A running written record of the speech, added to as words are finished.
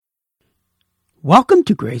Welcome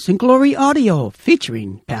to Grace and Glory Audio,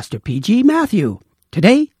 featuring Pastor P.G. Matthew.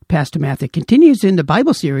 Today, Pastor Matthew continues in the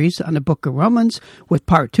Bible series on the book of Romans with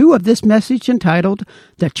part 2 of this message entitled,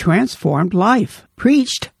 The Transformed Life,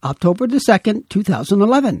 preached October the 2nd,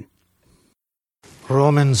 2011.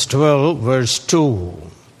 Romans 12, verse 2,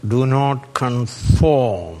 do not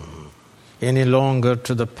conform any longer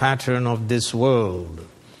to the pattern of this world,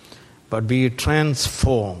 but be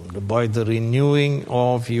transformed by the renewing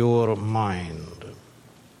of your mind.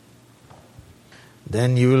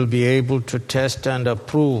 Then you will be able to test and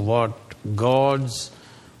approve what God's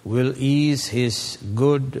will is, His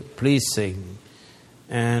good, pleasing,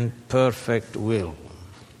 and perfect will.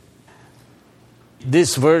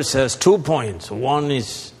 This verse has 2 points. One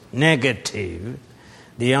is negative,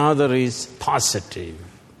 the other is positive.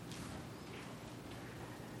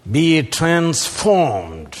 Be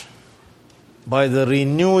transformed by the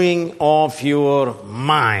renewing of your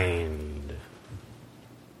mind,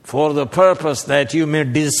 for the purpose that you may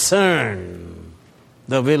discern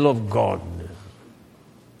the will of God,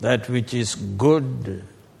 that which is good,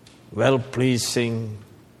 well-pleasing,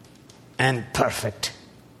 and perfect.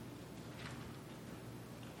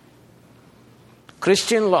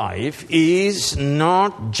 Christian life is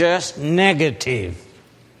not just negative.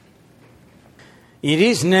 It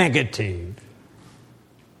is negative,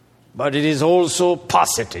 but it is also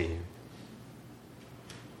positive.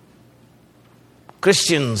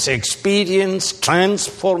 Christians experience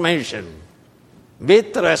transformation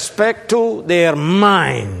with respect to their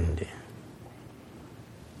mind.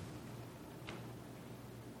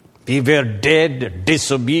 We were dead,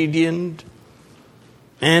 disobedient,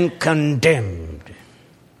 and condemned.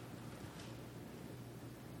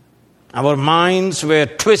 Our minds were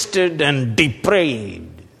twisted and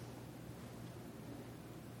depraved.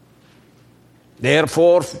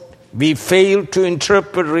 Therefore, we failed to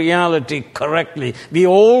interpret reality correctly. We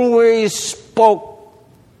always spoke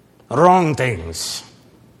wrong things.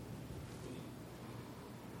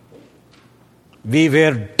 We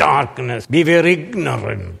were darkness. We were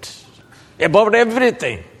ignorant about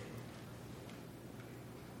everything.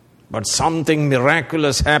 But something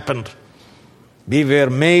miraculous happened. We were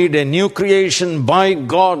made a new creation by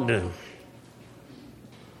God.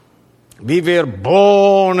 We were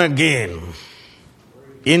born again.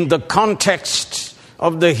 In the context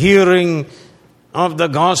of the hearing of the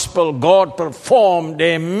gospel, God performed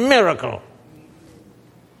a miracle.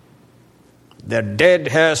 The dead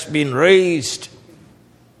has been raised.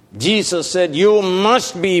 Jesus said, you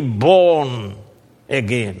must be born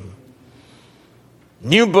again.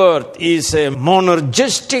 New birth is a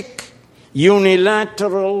monergistic,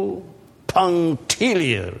 unilateral,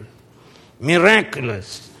 punctiliar,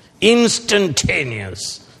 miraculous,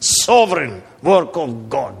 instantaneous, sovereign work of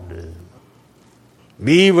God.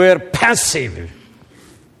 We were passive.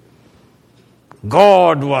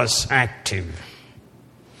 God was active.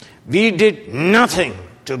 We did nothing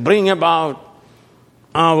to bring about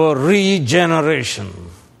our regeneration,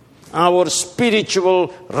 our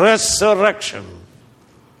spiritual resurrection.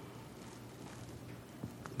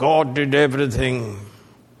 God did everything.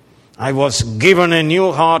 I was given a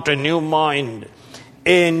new heart, a new mind,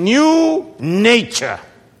 a new nature.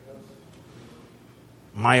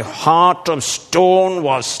 My heart of stone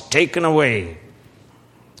was taken away,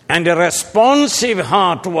 and a responsive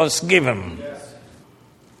heart was given. Yes.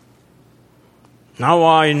 Now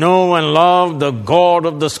I know and love the God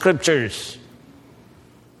of the Scriptures.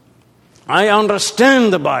 I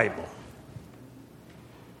understand the Bible.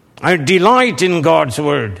 I delight in God's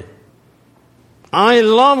Word. I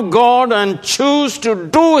love God and choose to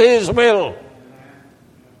do His will.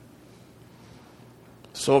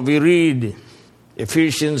 So we read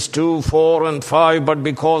Ephesians 2, 4 and 5, but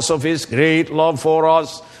because of His great love for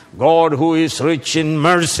us, God, who is rich in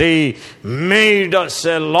mercy, made us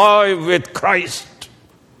alive with Christ.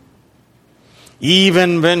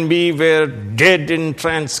 Even when we were dead in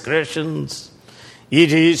transgressions,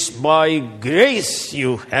 it is by grace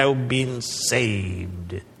you have been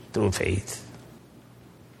saved through faith.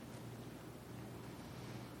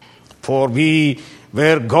 For we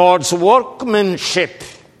were God's workmanship,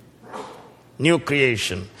 new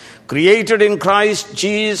creation, created in Christ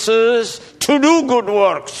Jesus to do good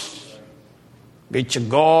works, which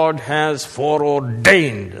God has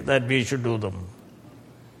foreordained that we should do them.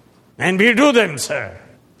 And we do them, sir.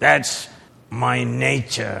 That's my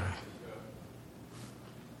nature.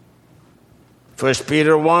 1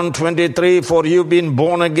 Peter 1:23, for you've been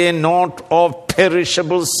born again, not of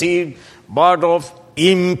perishable seed, but of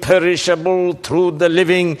imperishable through the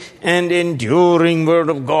living and enduring Word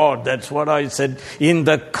of God. That's what I said. In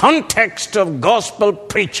the context of gospel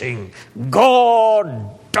preaching,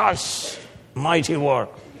 God does mighty work,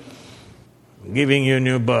 giving you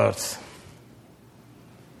new birth.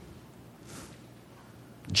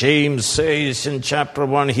 James says in chapter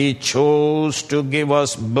 1, He chose to give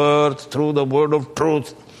us birth through the word of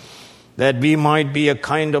truth, that we might be a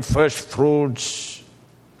kind of first fruits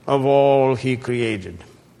of all He created.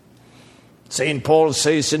 St. Paul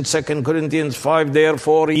says in 2 Corinthians 5,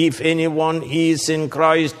 therefore, if anyone is in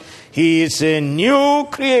Christ, he is a new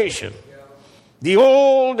creation. The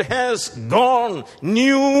old has gone,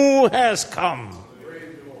 new has come.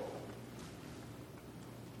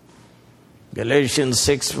 Galatians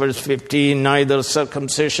 6 verse 15, neither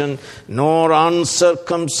circumcision nor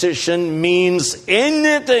uncircumcision means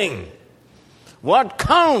anything. What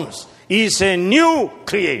counts is a new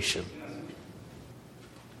creation.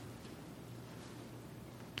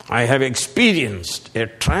 I have experienced a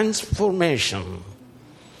transformation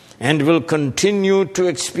and will continue to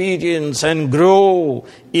experience and grow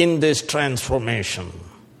in this transformation.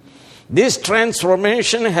 This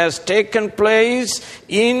transformation has taken place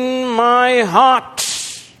in my heart,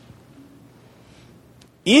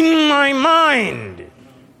 in my mind,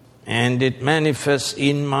 and it manifests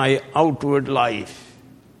in my outward life.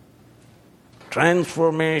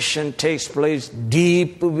 Transformation takes place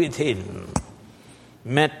deep within.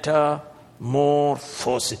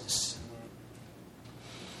 Metamorphosis.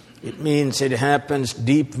 It means it happens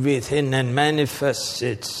deep within and manifests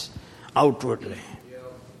it outwardly.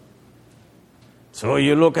 So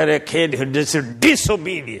you look at a kid who is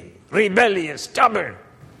disobedient, rebellious, stubborn,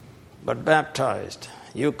 but baptized.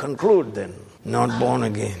 You conclude then, not born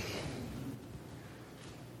again.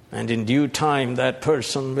 And in due time, that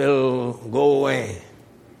person will go away,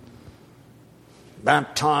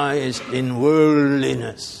 baptized in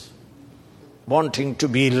worldliness, wanting to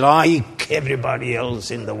be like everybody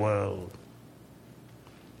else in the world.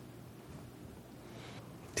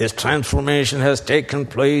 This transformation has taken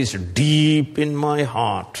place deep in my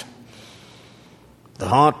heart. The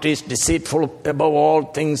heart is deceitful above all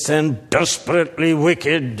things and desperately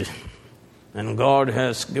wicked. And God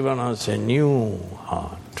has given us a new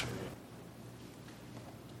heart.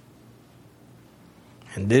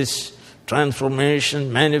 And this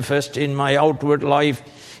transformation manifests in my outward life,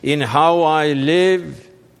 in how I live,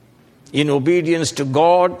 in obedience to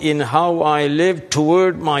God, in how I live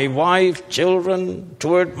toward my wife, children,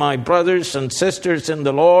 toward my brothers and sisters in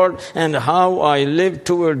the Lord, and how I live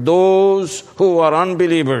toward those who are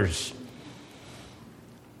unbelievers.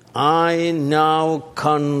 I now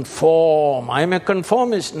conform. I'm a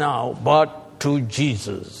conformist now, but to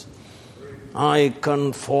Jesus. I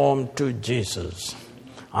conform to Jesus.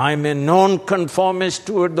 I'm a non-conformist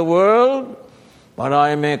toward the world, but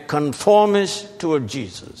I'm a conformist toward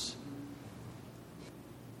Jesus.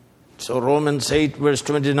 So Romans 8 verse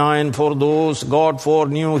 29, for those God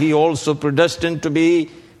foreknew, He also predestined to be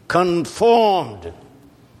conformed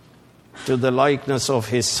to the likeness of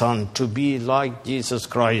His Son, to be like Jesus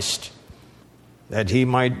Christ, that He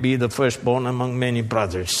might be the firstborn among many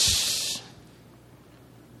brothers.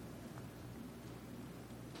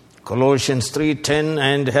 Colossians 3:10,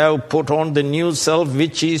 and have put on the new self,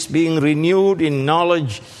 which is being renewed in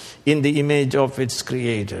knowledge in the image of its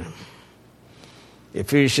Creator.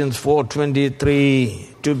 Ephesians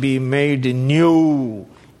 4:23, to be made new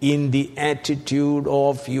in the attitude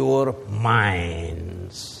of your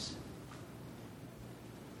minds.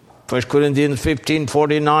 1 Corinthians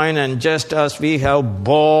 15:49, and just as we have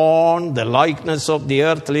borne the likeness of the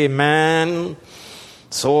earthly man,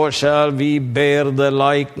 so shall we bear the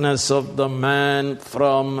likeness of the man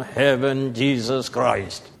from heaven, Jesus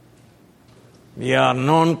Christ. We are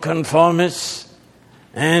non-conformists,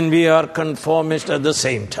 and we are conformist at the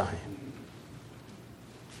same time.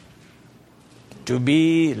 To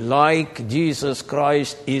be like Jesus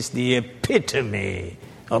Christ is the epitome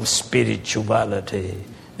of spirituality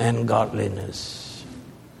and godliness.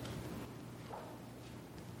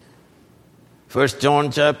 1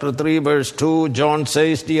 John chapter 3 verse 2, John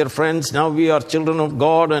says, dear friends, now we are children of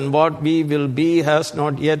God, and what we will be has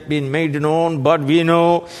not yet been made known, but we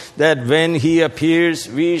know that when He appears,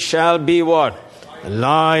 we shall be what?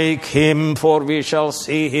 Like Him, for we shall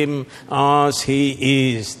see Him as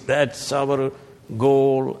He is. That's our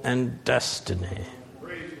goal and destiny.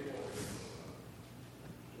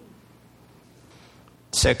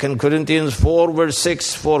 2 Corinthians 4 verse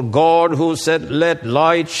 6, for God who said, let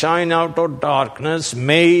light shine out of darkness,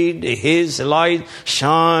 made His light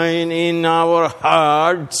shine in our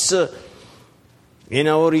hearts, in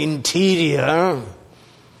our interior,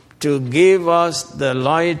 to give us the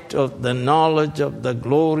light of the knowledge of the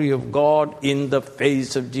glory of God in the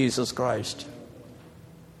face of Jesus Christ.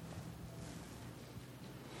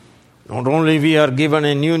 Not only we are given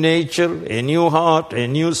a new nature, a new heart, a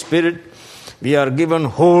new spirit, we are given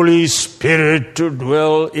Holy Spirit to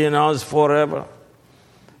dwell in us forever,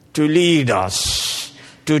 to lead us,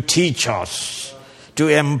 to teach us, to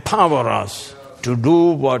empower us, to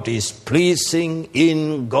do what is pleasing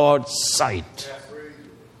in God's sight.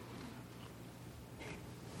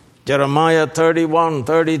 Jeremiah 31,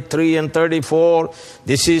 33 and 34,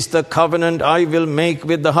 this is the covenant I will make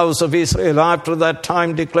with the house of Israel. After that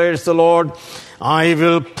time, declares the Lord, I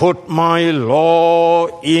will put my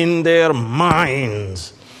law in their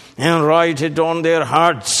minds and write it on their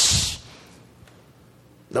hearts.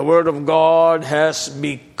 The word of God has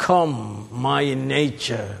become my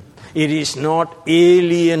nature. It is not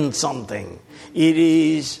alien something. It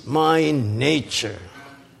is my nature.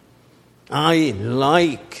 I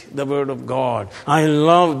like the Word of God. I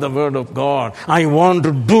love the Word of God. I want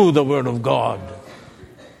to do the Word of God.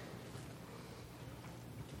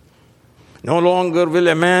 No longer will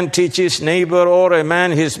a man teach his neighbor or a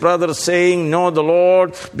man his brother, saying, know the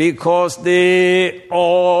Lord, because they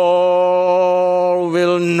all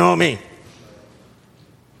will know me.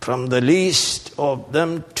 From the least of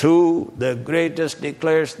them to the greatest,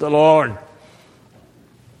 declares the Lord.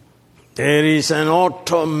 There is an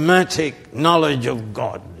automatic knowledge of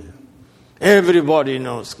God. Everybody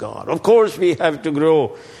knows God. Of course, we have to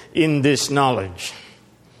grow in this knowledge.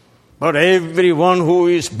 But everyone who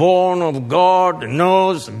is born of God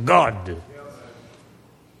knows God.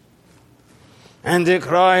 And they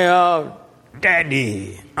cry out,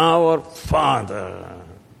 Daddy, our Father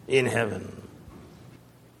in heaven.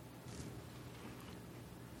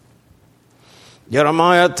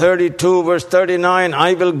 Jeremiah 32 verse 39,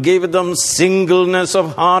 I will give them singleness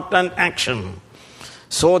of heart and action,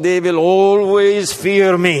 so they will always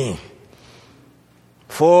fear me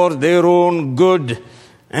for their own good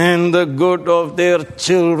and the good of their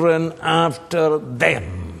children after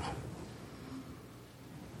them.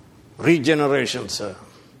 Regeneration, sir.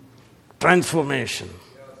 Transformation.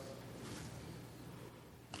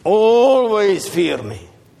 Always fear me.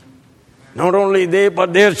 Not only they,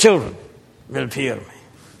 but their children will fear me.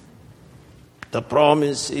 The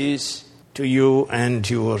promise is to you and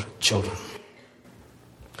your children.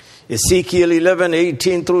 Ezekiel 11,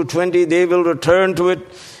 18 through 20, they will return to it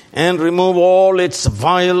and remove all its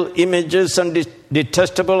vile images and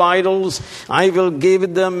detestable idols. I will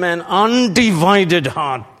give them an undivided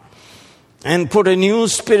heart and put a new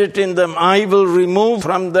spirit in them. I will remove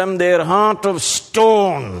from them their heart of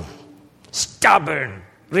stone, stubborn,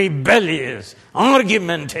 rebellious,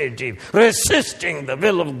 argumentative, resisting the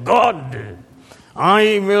will of God.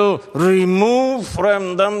 I will remove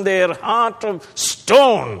from them their heart of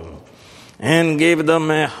stone and give them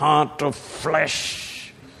a heart of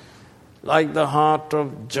flesh, like the heart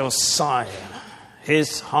of Josiah.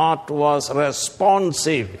 His heart was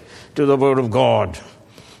responsive to the word of God.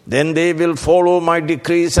 Then they will follow my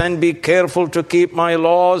decrees and be careful to keep my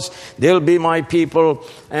laws. They'll be my people,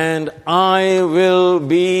 and I will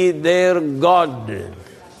be their God.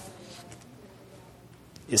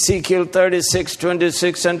 Ezekiel 36,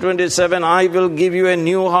 26 and 27, I will give you a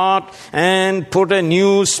new heart and put a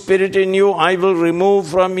new spirit in you. I will remove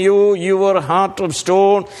from you your heart of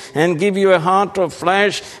stone and give you a heart of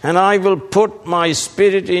flesh, and I will put my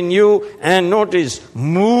spirit in you, and notice,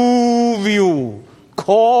 move you,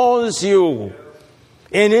 cause you,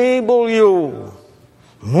 enable you,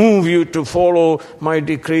 move you to follow my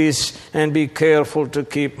decrees and be careful to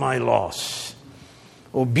keep my laws.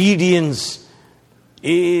 Obedience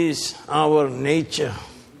is our nature.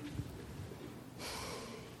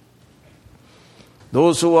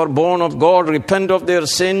 Those who are born of God repent of their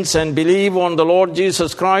sins and believe on the Lord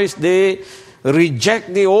Jesus Christ. They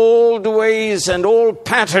reject the old ways and old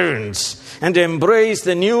patterns and embrace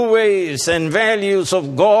the new ways and values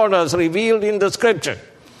of God as revealed in the Scripture.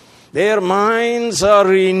 Their minds are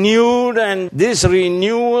renewed, and this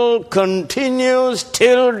renewal continues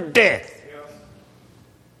till death.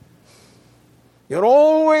 You're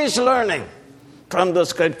always learning from the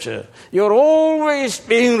Scripture. You're always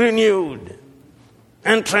being renewed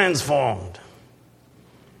and transformed.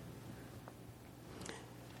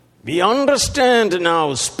 We understand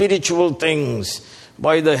now spiritual things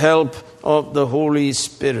by the help of the Holy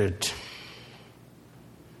Spirit.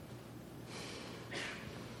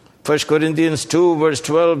 1 Corinthians 2 verse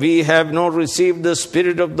 12, we have not received the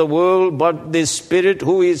spirit of the world, but the Spirit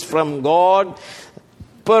who is from God,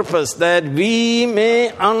 purpose that we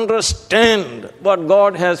may understand what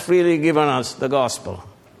God has freely given us, the gospel.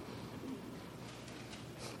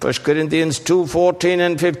 1 Corinthians 2:14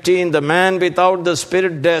 and 15, the man without the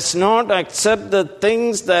Spirit does not accept the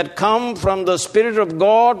things that come from the Spirit of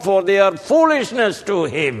God, for they are foolishness to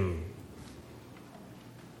him.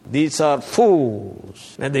 These are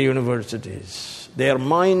fools at the universities. Their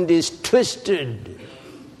mind is twisted,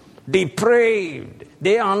 depraved.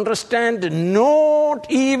 They understand not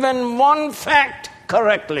even one fact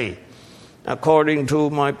correctly. According to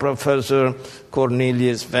my professor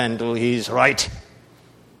Cornelius Vandal, he is right.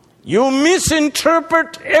 You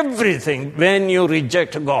misinterpret everything when you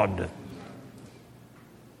reject God.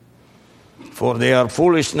 For they are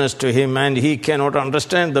foolishness to him, and he cannot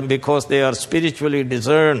understand them because they are spiritually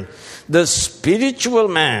discerned. The spiritual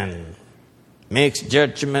man makes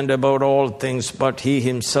judgment about all things, but he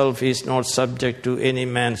himself is not subject to any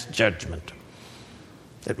man's judgment.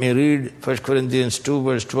 Let me read 1 Corinthians 2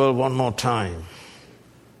 verse 12 one more time.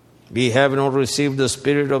 We have not received the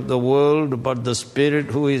spirit of the world, but the Spirit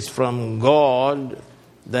who is from God,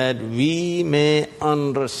 that we may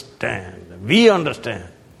understand. We understand.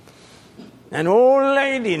 An old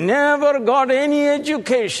lady never got any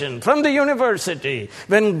education from the university.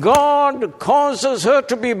 When God causes her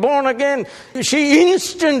to be born again, she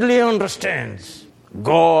instantly understands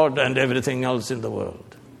God and everything else in the world.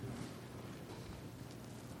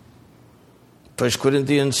 1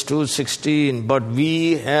 Corinthians 2:16, but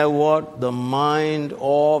we have what? The mind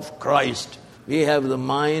of Christ. We have the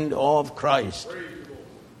mind of Christ.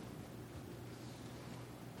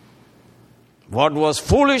 What was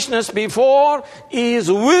foolishness before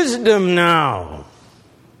is wisdom now.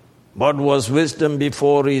 What was wisdom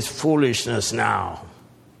before is foolishness now.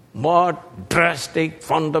 What drastic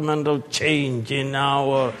fundamental change in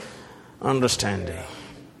our understanding.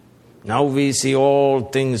 Now we see all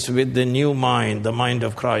things with the new mind, the mind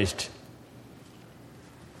of Christ.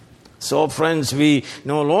 So friends, we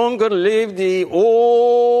no longer live the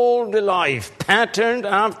old life patterned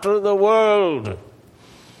after the world.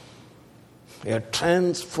 A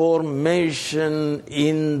transformation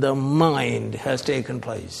in the mind has taken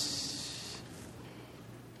place.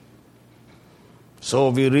 So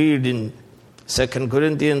we read in 2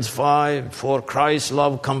 Corinthians 5, for Christ's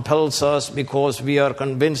love compels us because we are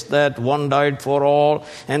convinced that one died for all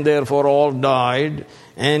and therefore all died.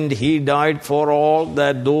 And he died for all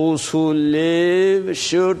that those who live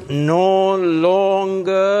should no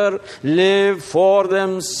longer live for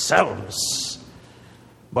themselves,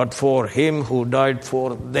 but for him who died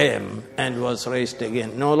for them and was raised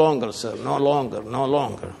again. No longer, sir, no longer, no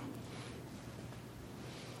longer.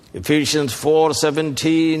 Ephesians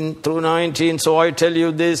 4:17 through 19. So I tell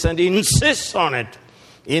you this and insist on it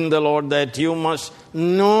in the Lord, that you must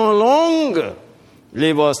no longer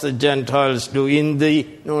live as the Gentiles do in the,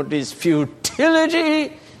 notice,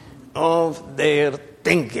 futility of their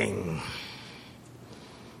thinking.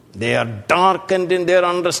 They are darkened in their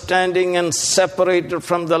understanding and separated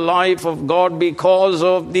from the life of God because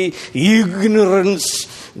of the ignorance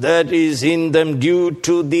that is in them due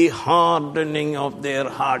to the hardening of their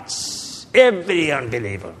hearts. Every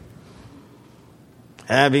unbeliever,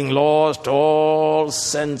 having lost all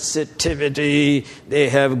sensitivity, they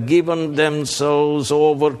have given themselves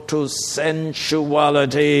over to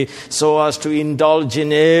sensuality so as to indulge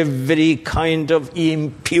in every kind of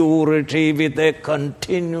impurity with a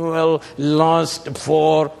continual lust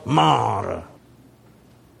for more.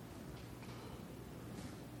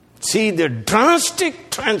 See the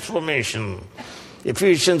drastic transformation.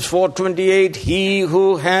 Ephesians 4:28, he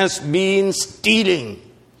who has been stealing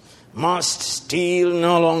must steal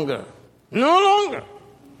no longer. No longer.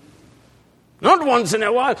 Not once in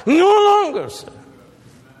a while. No longer, sir.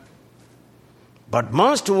 But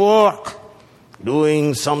must work,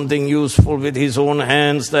 doing something useful with his own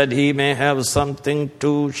hands, that he may have something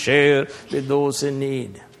to share with those in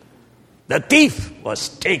need. The thief was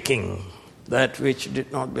taking that which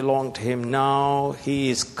did not belong to him. Now he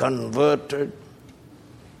is converted.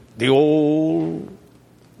 The old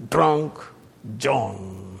drunk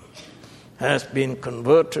John has been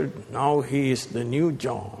converted. Now he is the new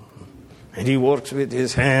John. And he works with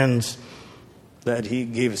his hands, that he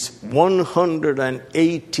gives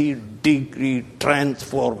 180-degree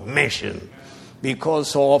transformation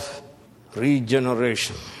because of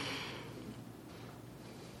regeneration.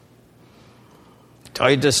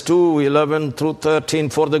 Titus 2:11 through 13,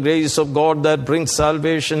 for the grace of God that brings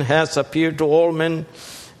salvation has appeared to all men.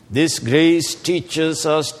 This grace teaches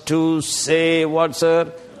us to say, what,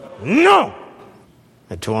 sir? No!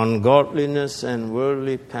 To ungodliness and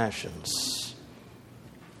worldly passions.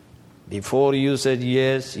 Before you said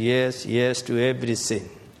yes, yes, yes to every sin.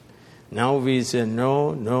 Now we say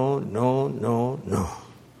no, no, no, no, no.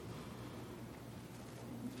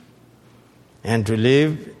 and to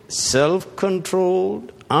live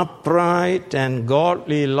self-controlled, upright, and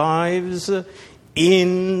godly lives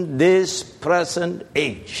in this present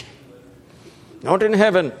age. Not in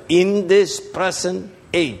heaven, in this present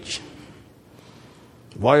age.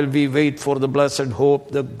 While we wait for the blessed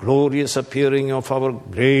hope, the glorious appearing of our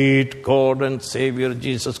great God and Savior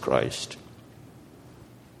Jesus Christ.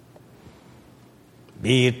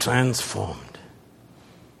 Be transformed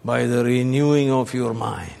by the renewing of your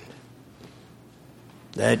mind,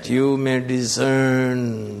 that you may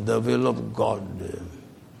discern the will of God,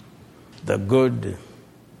 the good,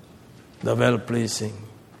 the well-pleasing,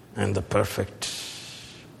 and the perfect.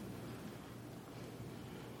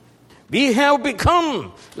 We have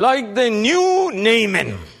become like the new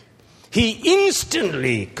Naaman. He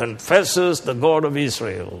instantly confesses the God of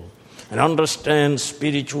Israel and understands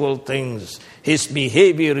spiritual things. His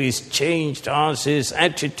behavior is changed as his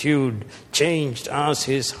attitude changed, as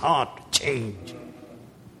his heart changed.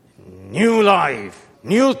 New life,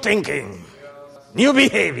 new thinking, new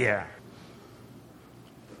behavior.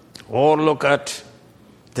 Or look at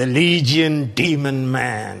the legion demon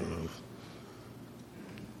man.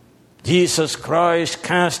 Jesus Christ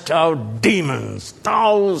cast out demons,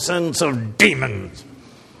 thousands of demons.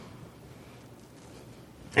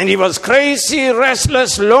 And he was crazy,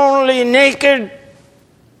 restless, lonely, naked.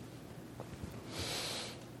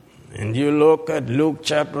 And you look at Luke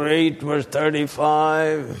chapter 8, verse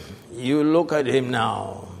 35. You look at him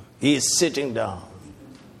now. He is sitting down.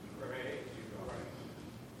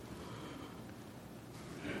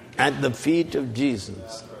 At the feet of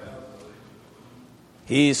Jesus.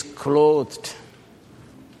 He is clothed.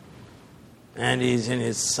 And he is in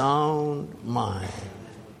his sound mind.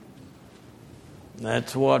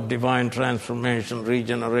 That's what divine transformation,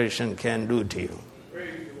 regeneration can do to you.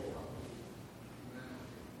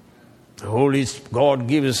 God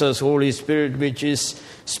gives us Holy Spirit, which is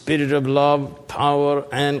Spirit of love, power,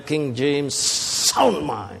 and King James, sound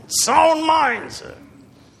mind. Sound mind, sir.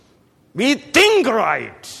 We think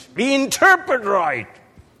right. We interpret right.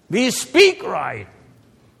 We speak right.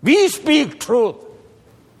 We speak truth.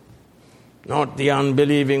 Not the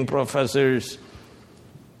unbelieving professors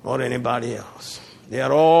or anybody else. They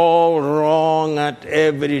are all wrong at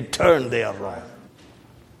every turn. They are wrong.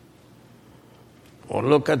 Or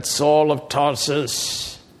look at Saul of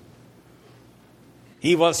Tarsus.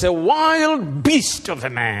 He was a wild beast of a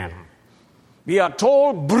man. We are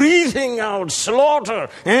told breathing out slaughter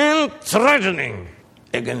and threatening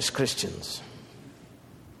against Christians.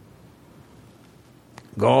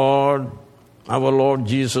 God, our Lord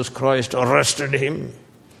Jesus Christ, arrested him,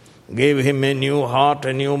 gave him a new heart,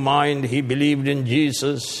 a new mind. He believed in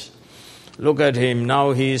Jesus. Look at him.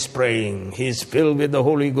 Now he is praying. He is filled with the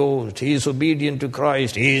Holy Ghost. He is obedient to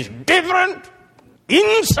Christ. He is different.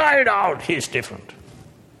 Inside out, he is different.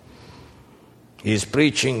 He is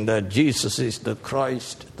preaching that Jesus is the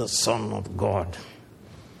Christ, the Son of God.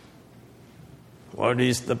 What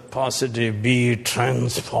is the positive? Be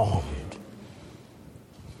transformed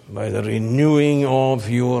by the renewing of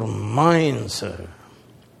your mind, sir.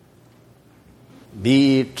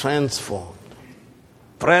 Be transformed.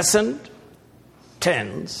 Present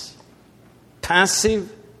tense,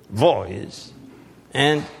 passive voice,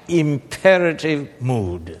 and imperative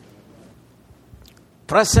mood.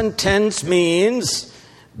 Present tense means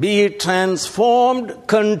be transformed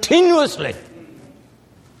continuously.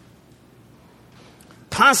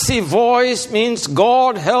 Passive voice means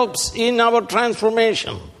God helps in our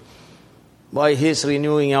transformation by His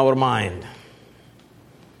renewing our mind.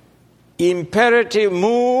 Imperative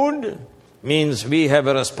mood means we have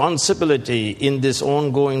a responsibility in this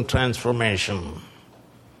ongoing transformation.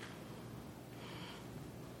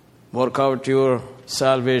 Work out your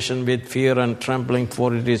salvation with fear and trembling,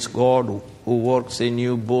 for it is God who works in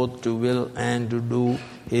you both to will and to do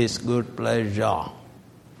His good pleasure.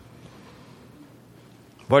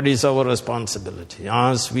 What is our responsibility?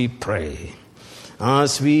 As we pray,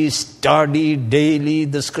 as we study daily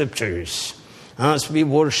the Scriptures, as we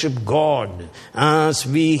worship God, as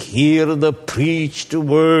we hear the preached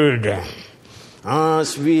word,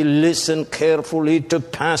 as we listen carefully to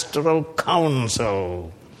pastoral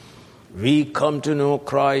counsel, we come to know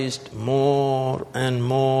Christ more and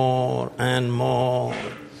more and more,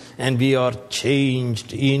 and we are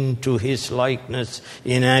changed into His likeness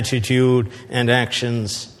in attitude and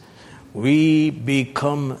actions. We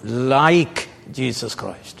become like Jesus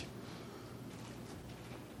Christ.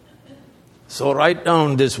 So write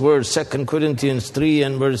down this verse, 2 Corinthians 3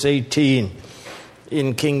 and verse 18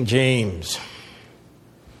 in King James.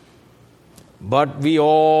 But we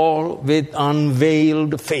all with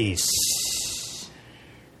unveiled face,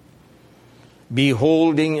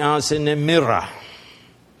 beholding as in a mirror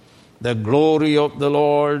the glory of the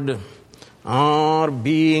Lord, are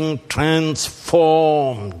being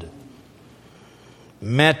transformed.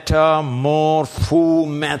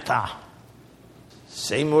 Metamorphometa.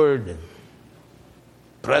 Same word.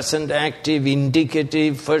 Present active,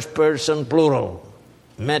 indicative, first person, plural.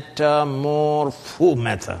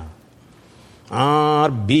 Metamorphometa. Are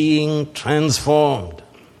being transformed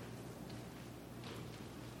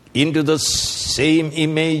into the same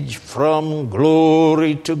image from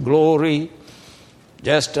glory to glory,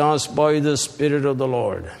 just as by the Spirit of the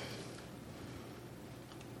Lord.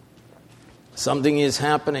 Something is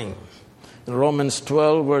happening. Romans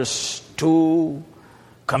 12 verse 2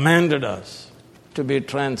 commanded us to be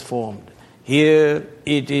transformed. Here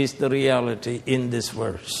it is the reality in this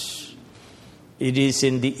verse. It is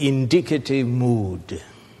in the indicative mood.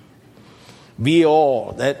 We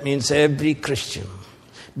all, that means every Christian,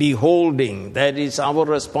 beholding, that is our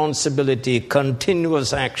responsibility,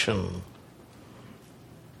 continuous action.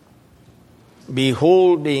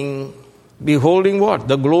 Beholding what?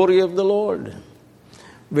 The glory of the Lord.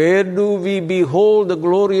 Where do we behold the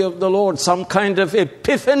glory of the Lord? Some kind of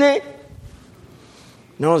epiphany?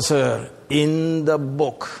 No, sir. In the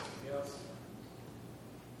book.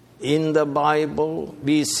 In the Bible,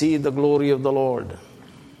 we see the glory of the Lord.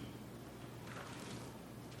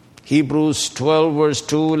 Hebrews 12 verse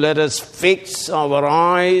 2, let us fix our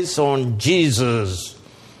eyes on Jesus,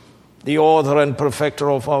 the author and perfecter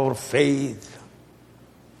of our faith.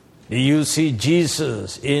 Do you see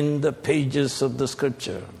Jesus in the pages of the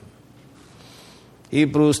Scripture?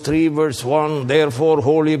 Hebrews 3 verse 1, therefore,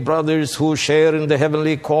 holy brothers who share in the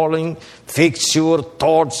heavenly calling, fix your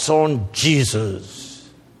thoughts on Jesus.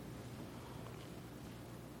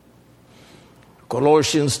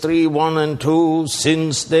 Colossians 3, 1 and 2,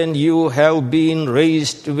 since then you have been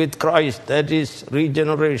raised with Christ, that is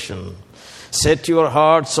regeneration. Set your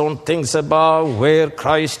hearts on things above, where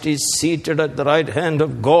Christ is seated at the right hand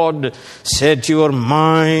of God. Set your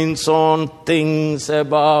minds on things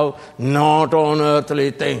above, not on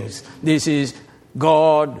earthly things. This is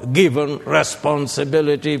God-given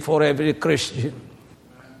responsibility for every Christian.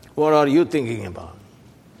 What are you thinking about?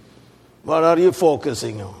 What are you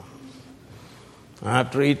focusing on?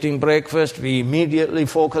 After eating breakfast, we immediately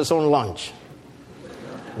focus on lunch.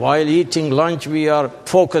 While eating lunch, we are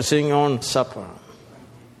focusing on supper.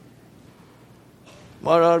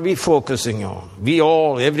 What are we focusing on? We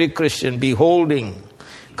all, every Christian, beholding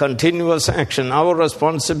continuous action, our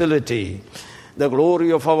responsibility, the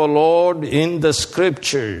glory of our Lord in the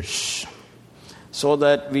Scriptures, so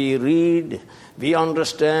that we read, we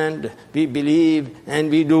understand, we believe,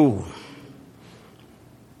 and we do.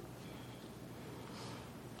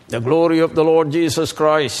 The glory of the Lord Jesus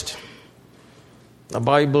Christ. The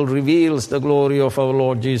Bible reveals the glory of our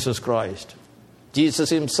Lord Jesus Christ. Jesus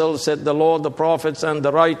himself said, the law, the prophets, and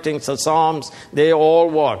the writings, the Psalms, they all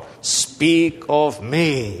what? Speak of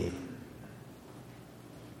me.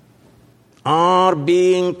 Are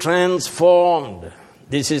being transformed.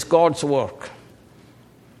 This is God's work.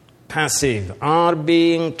 Passive. Are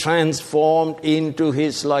being transformed into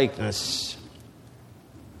His likeness.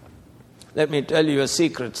 Let me tell you a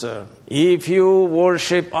secret, sir. If you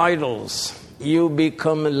worship idols, you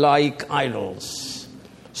become like idols.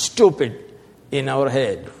 Stupid in our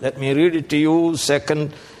head. Let me read it to you.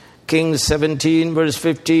 2 Kings 17 verse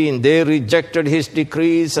 15. They rejected His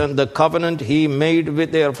decrees and the covenant He made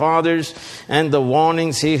with their fathers and the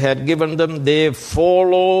warnings He had given them. They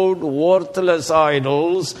followed worthless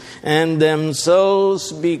idols and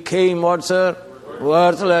themselves became what, sir?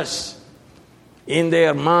 Worthless. In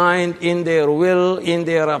their mind, in their will, in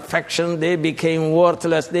their affection, they became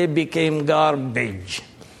worthless. They became garbage.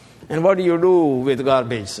 And what do you do with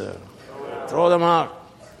garbage, sir? Throw them out.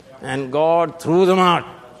 And God threw them out.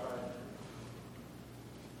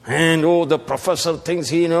 And the professor thinks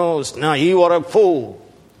he knows. Now, you are a fool.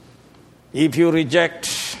 If you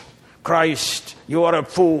reject Christ, you are a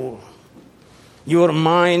fool. Your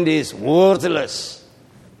mind is worthless.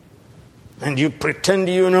 And you pretend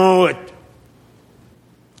you know it.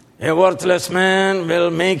 A worthless man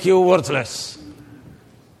will make you worthless.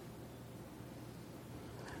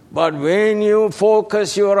 But when you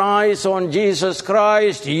focus your eyes on Jesus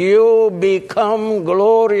Christ, you become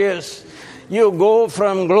glorious. You go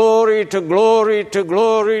from glory to glory to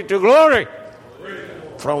glory to glory.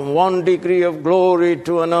 From one degree of glory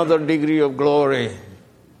to another degree of glory.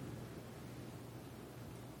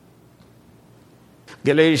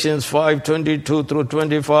 Galatians 5:22 through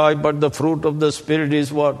 25, but the fruit of the Spirit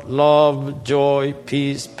is what? Love, joy,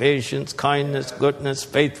 peace, patience, kindness, goodness,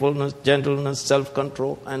 faithfulness, gentleness,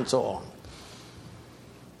 self-control, and so on.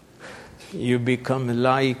 you become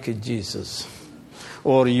like Jesus,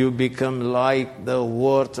 or you become like the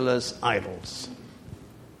worthless idols.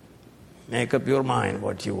 Make up your mind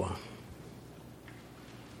what you want.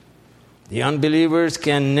 The unbelievers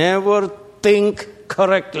can never think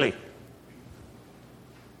correctly,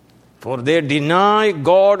 for they deny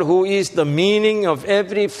God, who is the meaning of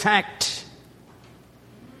every fact.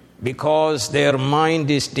 Because their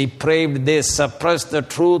mind is depraved, they suppress the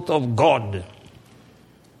truth of God.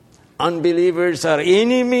 Unbelievers are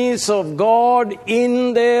enemies of God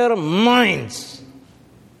in their minds.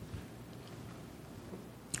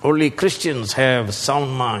 Only Christians have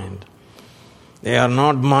sound mind. They are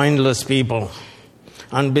not mindless people.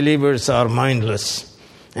 Unbelievers are mindless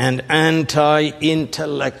and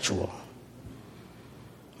anti-intellectual.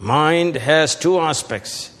 Mind has two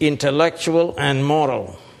aspects, intellectual and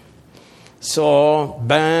moral. So,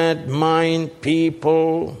 bad mind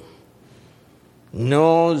people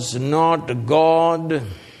knows not God,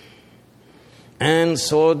 and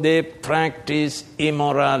so they practice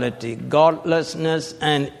immorality. Godlessness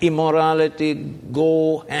and immorality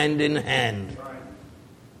go hand in hand.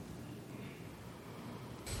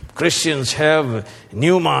 Christians have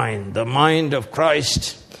new mind, the mind of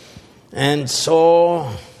Christ, and so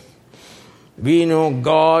we know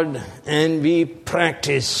God and we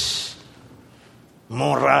practice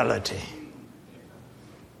morality.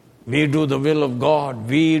 We do the will of God.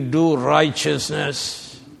 We do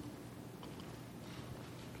righteousness.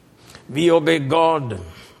 We obey God.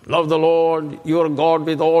 Love the Lord, your God,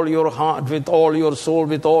 with all your heart, with all your soul,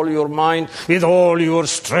 with all your mind, with all your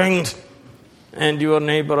strength, and your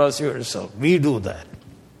neighbor as yourself. We do that.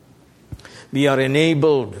 We are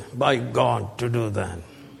enabled by God to do that.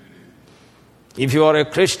 If you are a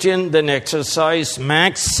Christian, then exercise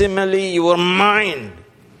maximally your mind.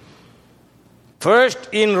 First,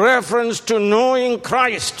 in reference to knowing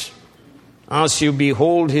Christ, as you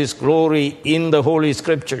behold His glory in the Holy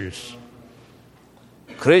Scriptures.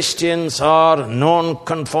 Christians are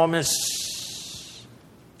non-conformists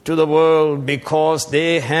to the world because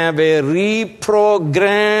they have a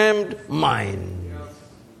reprogrammed mind.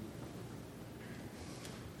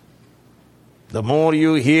 The more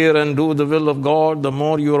you hear and do the will of God, the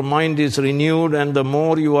more your mind is renewed and the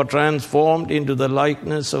more you are transformed into the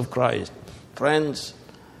likeness of Christ. Friends,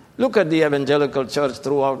 look at the evangelical church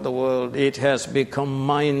throughout the world. It has become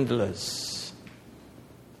mindless,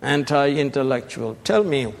 anti-intellectual. Tell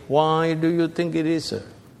me, why do you think it is, sir?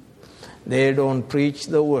 They don't preach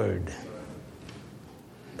the word.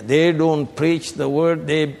 They don't preach the word.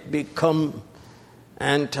 They become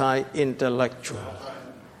anti-intellectual,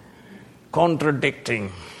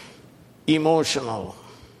 contradicting, emotional.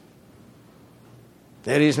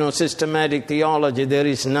 There is no systematic theology. There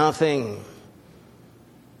is nothing.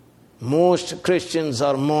 Most Christians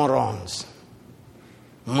are morons,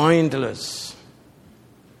 mindless.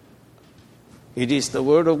 It is the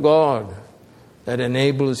Word of God that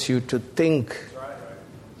enables you to think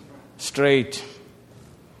straight.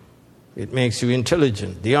 It makes you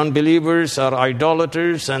intelligent. The unbelievers are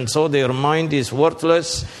idolaters, and so their mind is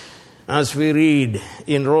worthless, as we read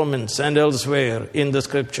in Romans and elsewhere in the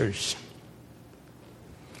Scriptures.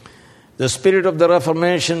 The spirit of the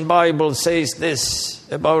Reformation Bible says this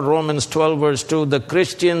about Romans 12 verse 2. The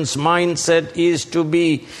Christian's mindset is to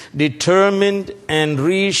be determined and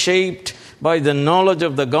reshaped by the knowledge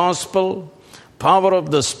of the gospel, power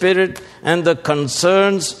of the Spirit, and the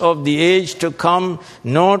concerns of the age to come,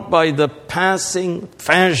 not by the passing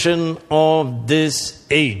fashion of this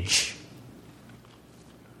age.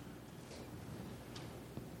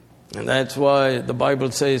 And that's why the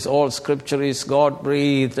Bible says all Scripture is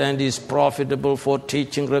God-breathed and is profitable for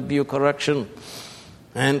teaching, rebuke, correction,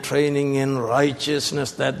 and training in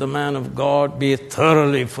righteousness, that the man of God be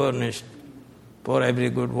thoroughly furnished for every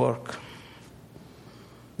good work.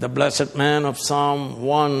 The blessed man of Psalm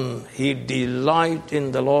 1, he delight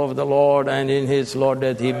in the law of the Lord, and in his law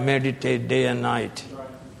doth he meditate day and night.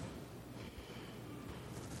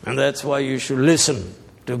 And that's why you should listen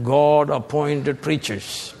to God-appointed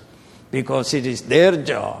preachers, because it is their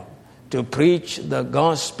job to preach the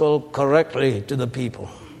gospel correctly to the people.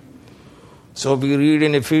 So we read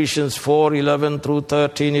in Ephesians 4:11 through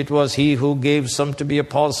 13, it was he who gave some to be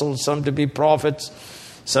apostles, some to be prophets,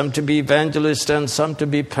 some to be evangelists, and some to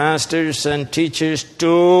be pastors and teachers,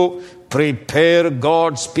 to prepare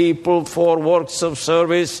God's people for works of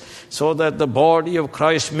service, so that the body of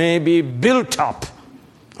Christ may be built up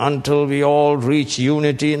until we all reach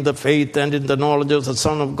unity in the faith and in the knowledge of the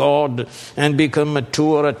Son of God, and become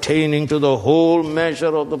mature, attaining to the whole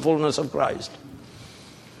measure of the fullness of Christ.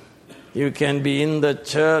 You can be in the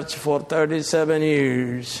church for 37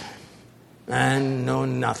 years and know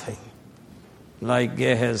nothing, like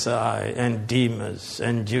Gehazi and Demas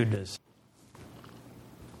and Judas.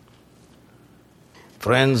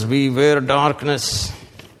 Friends, we were darkness,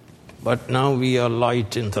 but now we are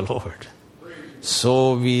light in the Lord.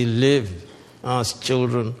 So we live as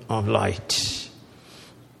children of light.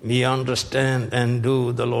 We understand and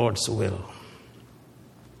do the Lord's will.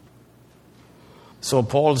 So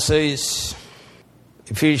Paul says,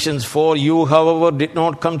 Ephesians 4, you, however, did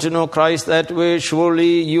not come to know Christ that way.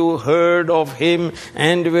 Surely you heard of him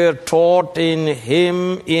and were taught in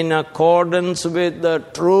him in accordance with the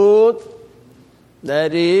truth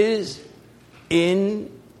that is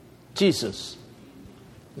in Jesus.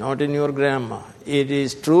 Not in your grandma.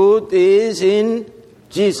 Truth is in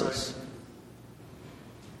Jesus.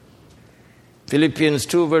 Philippians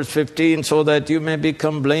 2 verse 15, so that you may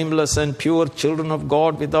become blameless and pure children of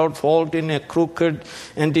God without fault in a crooked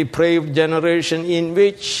and depraved generation in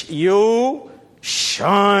which you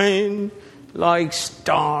shine like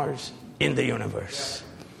stars in the universe.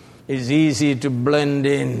 It's easy to blend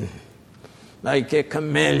in like a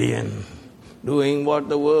chameleon doing what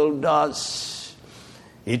the world does.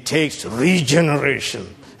 It takes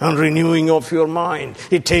regeneration and renewing of your mind.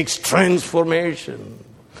 It takes transformation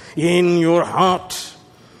in your heart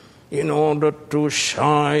in order to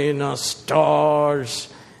shine as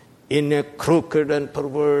stars in a crooked and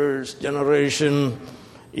perverse generation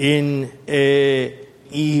in a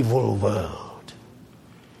evil world.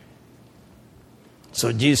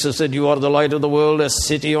 So Jesus said, you are the light of the world. A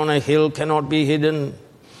city on a hill cannot be hidden.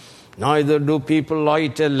 Neither do people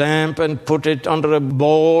light a lamp and put it under a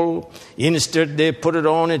bowl. Instead, they put it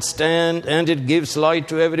on its stand, and it gives light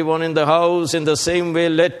to everyone in the house. In the same way,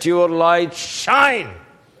 let your light shine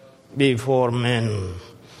before men,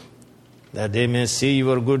 that they may see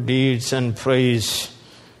your good deeds and praise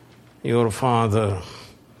your Father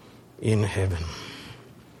in heaven.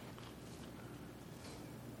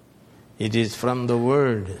 It is from the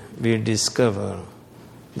Word we discover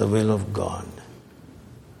the will of God.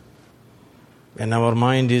 When our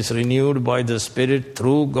mind is renewed by the Spirit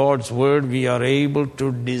through God's Word, we are able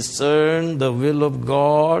to discern the will of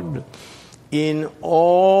God in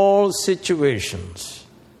all situations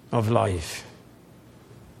of life.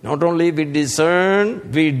 Not only we discern,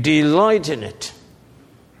 we delight in it.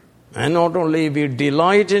 And not only we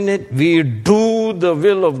delight in it, we do the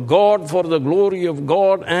will of God for the glory of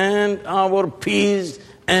God and our peace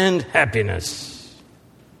and happiness.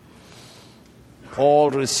 Paul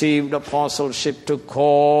received apostleship to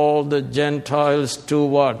call the Gentiles to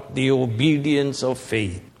what? The obedience of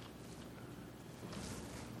faith.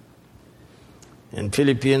 In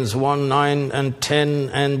Philippians 1, 9 and 10,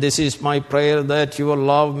 and this is my prayer, that your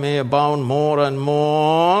love may abound more and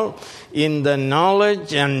more in the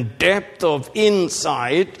knowledge and depth of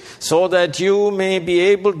insight, so that you may be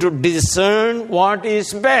able to discern what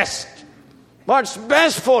is best. What's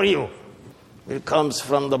best for you? It comes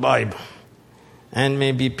from the Bible. And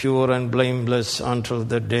may be pure and blameless until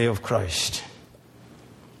the day of Christ.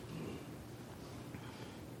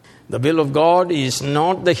 The will of God is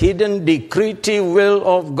not the hidden decretive will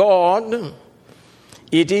of God.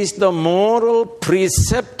 It is the moral,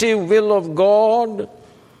 preceptive will of God,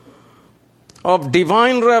 of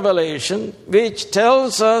divine revelation, which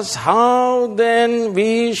tells us how then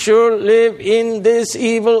we should live in this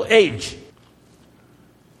evil age.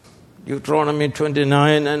 Deuteronomy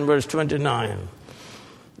 29 and verse 29.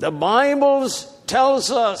 The Bible tells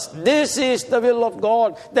us this is the will of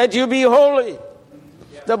God, that you be holy.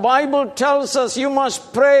 The Bible tells us you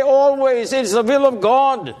must pray always. It's the will of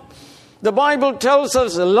God. The Bible tells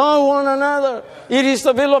us love one another. It is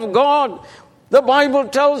the will of God. The Bible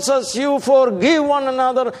tells us you forgive one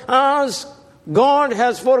another as God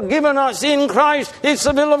has forgiven us in Christ. It's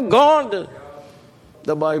the will of God.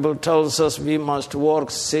 The Bible tells us we must work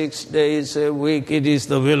 6 days a week. It is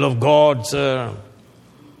the will of God, sir.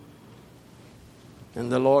 And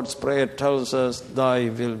the Lord's Prayer tells us, thy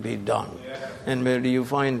will be done. And where do you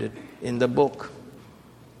find it? In the book.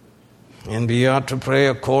 And we are to pray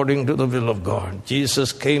according to the will of God.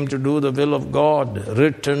 Jesus came to do the will of God,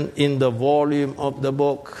 written in the volume of the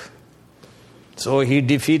book. So he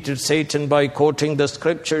defeated Satan by quoting the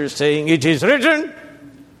scriptures, saying, it is written.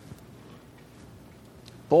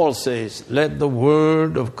 Paul says, let the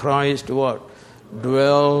word of Christ what?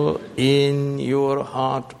 Dwell in your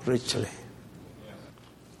heart richly.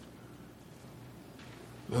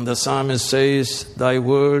 And the psalmist says, thy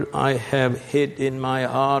word I have hid in my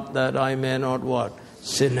heart, that I may not what?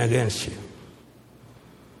 Sin against you.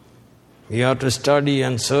 We are to study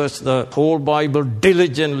and search the whole Bible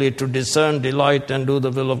diligently to discern, delight, and do the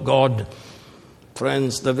will of God.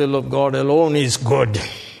 Friends, the will of God alone is good.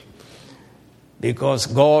 Because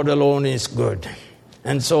God alone is good.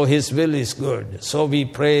 And so His will is good. So we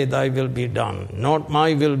pray, Thy will be done. Not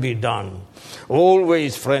my will be done.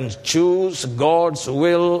 Always, friends, choose God's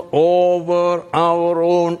will over our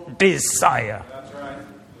own desire. That's right.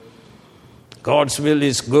 God's will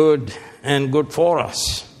is good and good for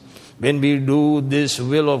us. When we do this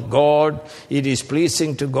will of God, it is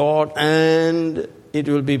pleasing to God and it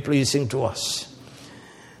will be pleasing to us.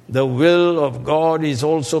 The will of God is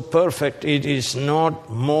also perfect. It is not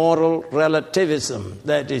moral relativism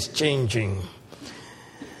that is changing.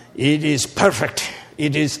 It is perfect.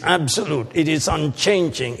 It is absolute. It is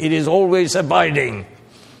unchanging. It is always abiding.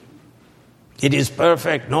 It is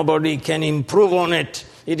perfect. Nobody can improve on it.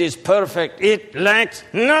 It is perfect. It lacks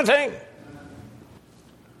nothing.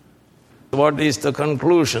 What is the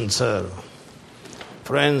conclusion, sir?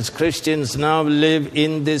 Friends, Christians now live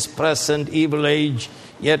in this present evil age,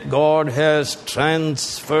 yet God has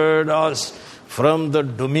transferred us from the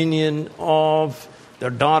dominion of the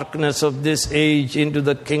darkness of this age into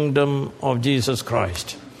the kingdom of Jesus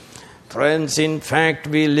Christ. Friends, in fact,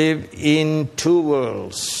 we live in two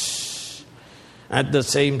worlds at the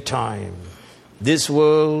same time. This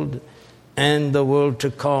world and the world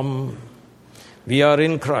to come. We are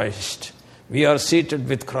in Christ. We are seated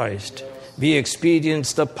with Christ. We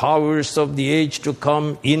experience the powers of the age to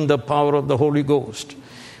come in the power of the Holy Ghost.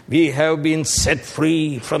 We have been set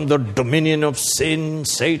free from the dominion of sin,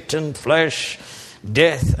 Satan, flesh,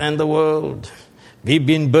 death, and the world. We've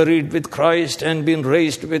been buried with Christ and been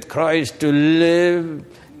raised with Christ to live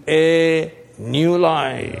a new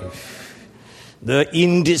life. The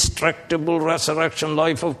indestructible resurrection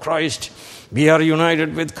life of Christ. We are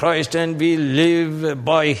united with Christ and we live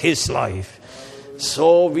by His life.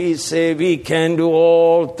 So we say we can do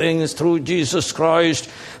all things through Jesus Christ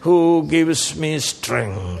who gives me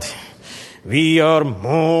strength. We are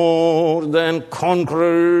more than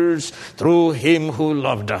conquerors through Him who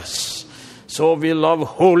loved us. So we love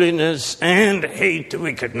holiness and hate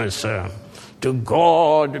wickedness. To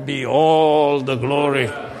God be all the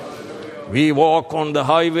glory. We walk on the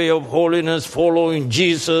highway of holiness, following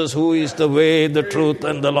Jesus, who is the way, the truth,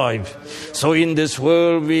 and the life. So in this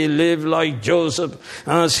world, we live like Joseph,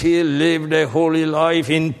 as he lived a holy life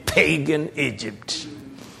in pagan Egypt.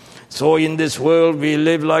 So in this world, we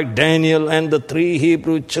live like Daniel and the 3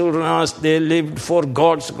 Hebrew children, as they lived for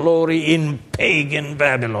God's glory in pagan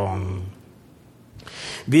Babylon.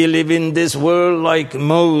 We live in this world like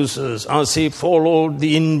Moses, as he followed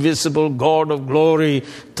the invisible God of glory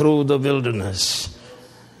through the wilderness.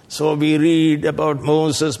 So we read about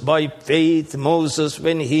Moses by faith. Moses,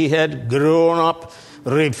 when he had grown up,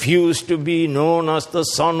 refused to be known as the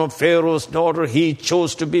son of Pharaoh's daughter. He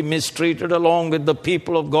chose to be mistreated along with the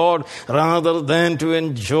people of God rather than to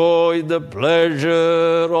enjoy the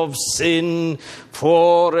pleasure of sin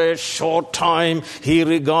for a short time. He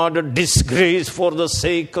regarded disgrace for the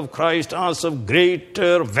sake of Christ as of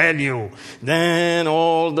greater value than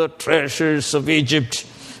all the treasures of Egypt,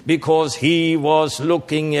 because he was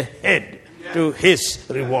looking ahead to his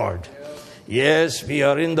reward. Yes, we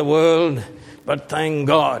are in the world, but thank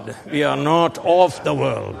God, we are not of the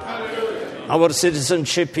world. Our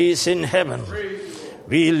citizenship is in heaven.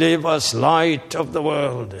 We live as light of the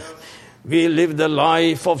world. We live the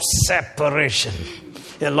life of separation,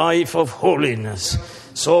 a life of holiness.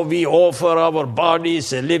 So we offer our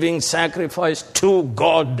bodies a living sacrifice to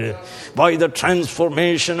God by the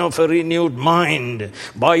transformation of a renewed mind,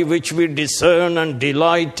 by which we discern and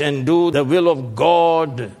delight and do the will of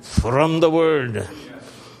God from the Word.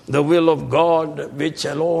 The will of God, which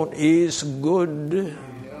alone is good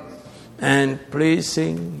and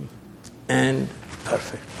pleasing and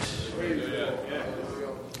perfect.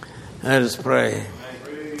 Let us pray.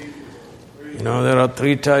 You know, there are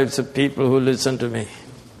 3 types of people who listen to me.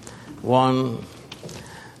 One,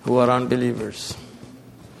 who are unbelievers.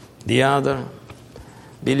 The other,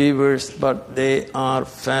 believers, but they are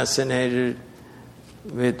fascinated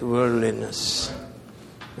with worldliness.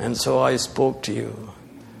 And so I spoke to you.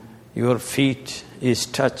 Your feet is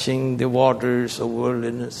touching the waters of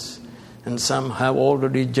worldliness, and some have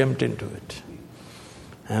already jumped into it.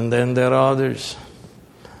 And then there are others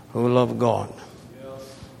who love God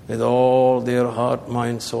with all their heart,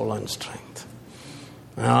 mind, soul, and strength.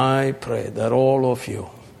 And I pray that all of you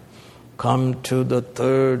come to the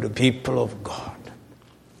third people of God.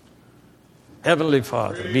 Heavenly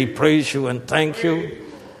Father, we praise you and thank you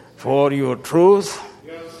for your truth.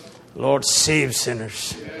 Lord, save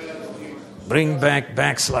sinners. Bring back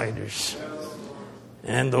backsliders.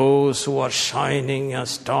 And those who are shining as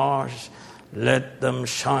stars, let them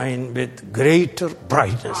shine with greater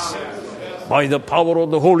brightness by the power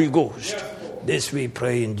of the Holy Ghost. This we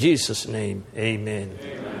pray in Jesus' name. Amen.